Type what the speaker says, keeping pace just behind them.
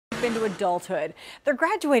step into adulthood. They're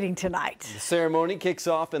graduating tonight. The ceremony kicks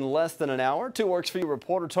off in less than an hour. 2 Works For You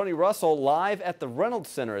reporter Tony Russell live at the Reynolds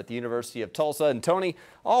Center at the University of Tulsa. And Tony,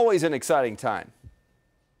 always an exciting time.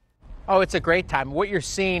 Oh, it's a great time. What you're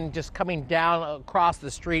seeing just coming down across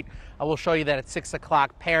the street, I will show you that at 6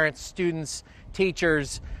 o'clock. Parents, students,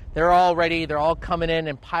 teachers, they're all ready. They're all coming in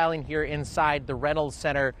and piling here inside the Reynolds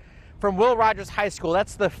Center. From Will Rogers High School,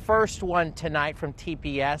 that's the first one tonight from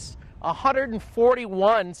TPS.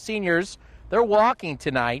 141 seniors, they're walking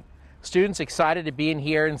tonight. Students excited to be in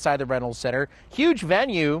here inside the Reynolds Center. Huge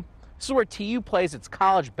venue. This is where TU plays its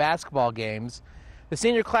college basketball games. The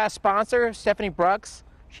senior class sponsor, Stephanie Brooks,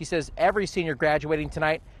 she says every senior graduating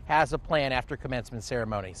tonight has a plan after commencement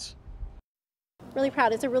ceremonies. Really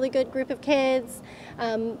proud. It's a really good group of kids.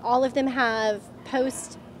 All of them have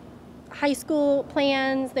post-high school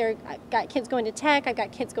plans. I've got kids going to tech. I've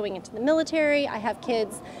got kids going into the military. I have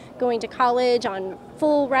kids going to college on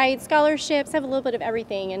full ride scholarships. I have a little bit of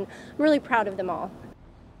everything, and I'm really proud of them all.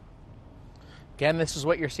 Again, this is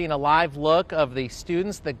what you're seeing, a live look of the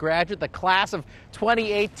students, the class of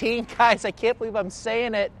 2018. Guys, I can't believe I'm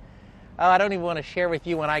saying it. I don't even want to share with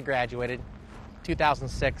you when I graduated,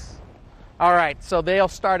 2006. All right, so they'll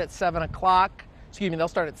start at 7 o'clock. Excuse me, they'll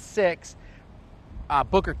start at 6.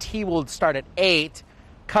 Booker T will start at 8.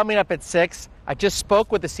 Coming up at 6, I just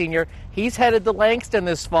spoke with the senior. He's headed to Langston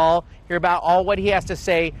this fall. Hear about all what he has to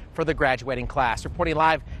say for the graduating class. Reporting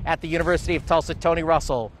live at the University of Tulsa, Tony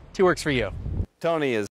Russell, 2 Works For You. Tony is